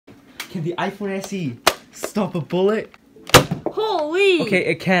Can the iPhone SE stop a bullet? Holy! Okay,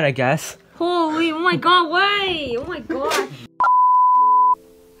 it can, I guess. Holy, oh my god, wait! Oh my god.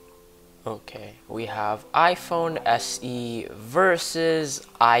 Okay, we have iPhone SE versus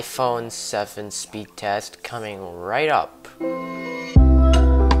iPhone 7 speed test coming right up.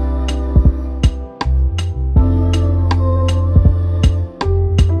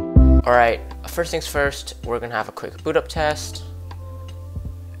 Alright, first things first, we're gonna have a quick boot up test.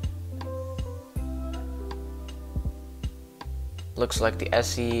 Looks like the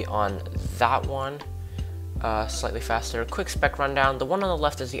SE on that one. Slightly faster. Quick spec rundown. The one on the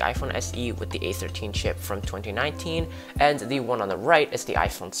left is the iPhone SE with the A13 chip from 2019, and the one on the right is the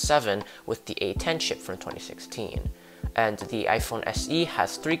iPhone 7 with the A10 chip from 2016. And the iPhone SE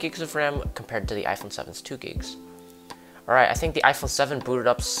has 3 gigs of RAM compared to the iPhone 7's 2 gigs. Alright, I think the iPhone 7 booted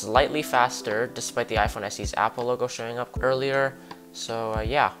up slightly faster despite the iPhone SE's Apple logo showing up earlier, so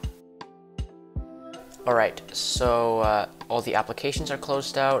yeah. Alright, so all the applications are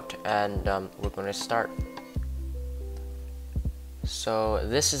closed out, and we're going to start. So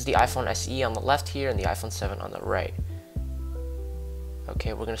this is the iPhone SE on the left here and the iPhone 7 on the right.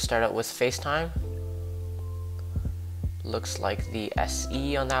 Okay, we're going to start out with FaceTime. Looks like the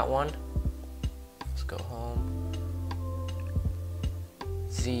SE on that one. Let's go home.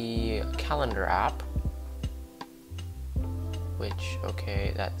 The calendar app, which,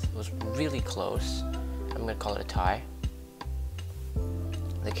 okay, that was really close. I'm going to call it a tie.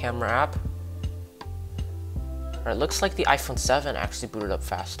 The camera app. Alright, looks like the iPhone 7 actually booted up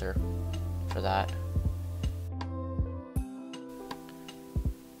faster for that.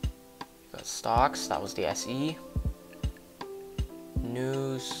 Got stocks, that was the SE.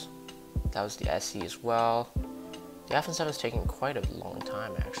 News, that was the SE as well. The iPhone 7 is taking quite a long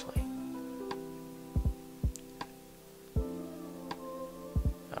time actually.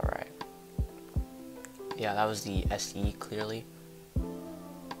 Alright. Yeah, that was the SE clearly.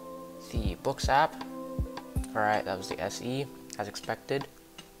 The Books app. Alright, that was the SE, as expected.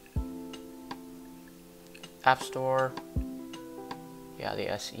 App Store. Yeah, the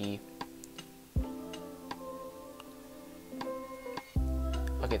SE.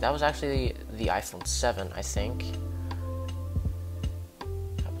 Okay, that was actually the iPhone 7, I think.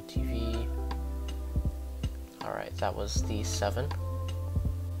 Apple TV. Alright, that was the 7.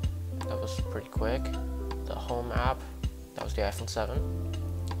 That was pretty quick. The Home app. That was the iPhone 7.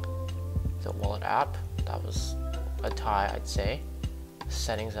 The Wallet app. That was a tie, I'd say. The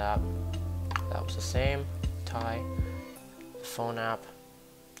Settings app, that was the same, tie. The Phone app,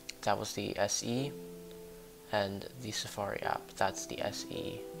 that was the SE. And the Safari app, that's the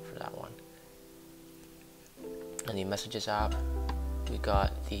SE for that one. And the Messages app, we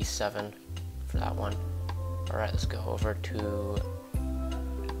got the 7 for that one. Alright, let's go over to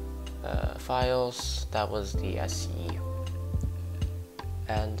Files, that was the SE.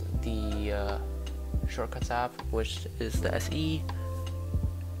 And the Shortcuts app, which is the SE.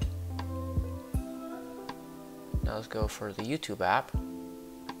 Now let's go for the YouTube app.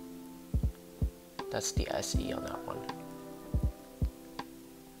 That's the SE on that one.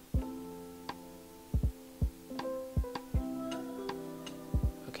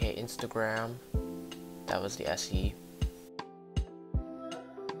 Okay, Instagram, that was the SE.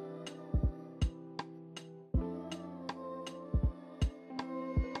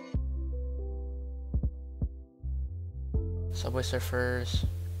 Subway Surfers.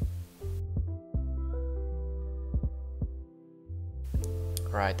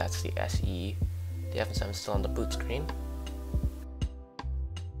 Right, that's the SE. The iPhone 7 is still on the boot screen.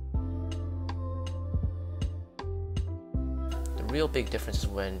 The real big difference is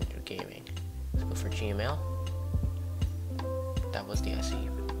when you're gaming. Let's go for Gmail. That was the SE.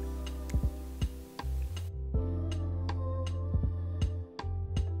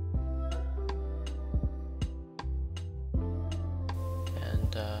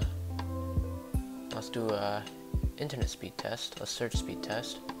 Let's do a internet speed test, a search speed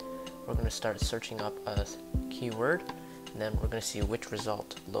test. We're going to start searching up a keyword, and then we're going to see which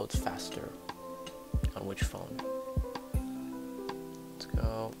result loads faster on which phone. Let's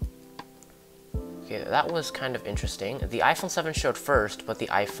go. Okay, that was kind of interesting. The iPhone 7 showed first, but the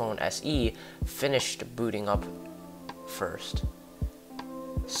iPhone SE finished booting up first.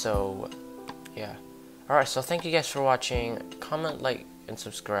 So, yeah. Alright, so thank you guys for watching. Comment, like, and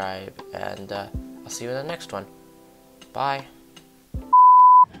subscribe, and I'll see you in the next one. Bye.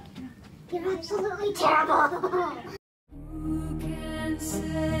 You're absolutely terrible.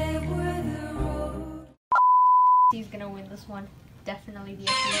 He's gonna win this one. Definitely the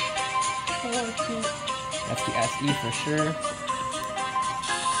SE. That's the SE for sure.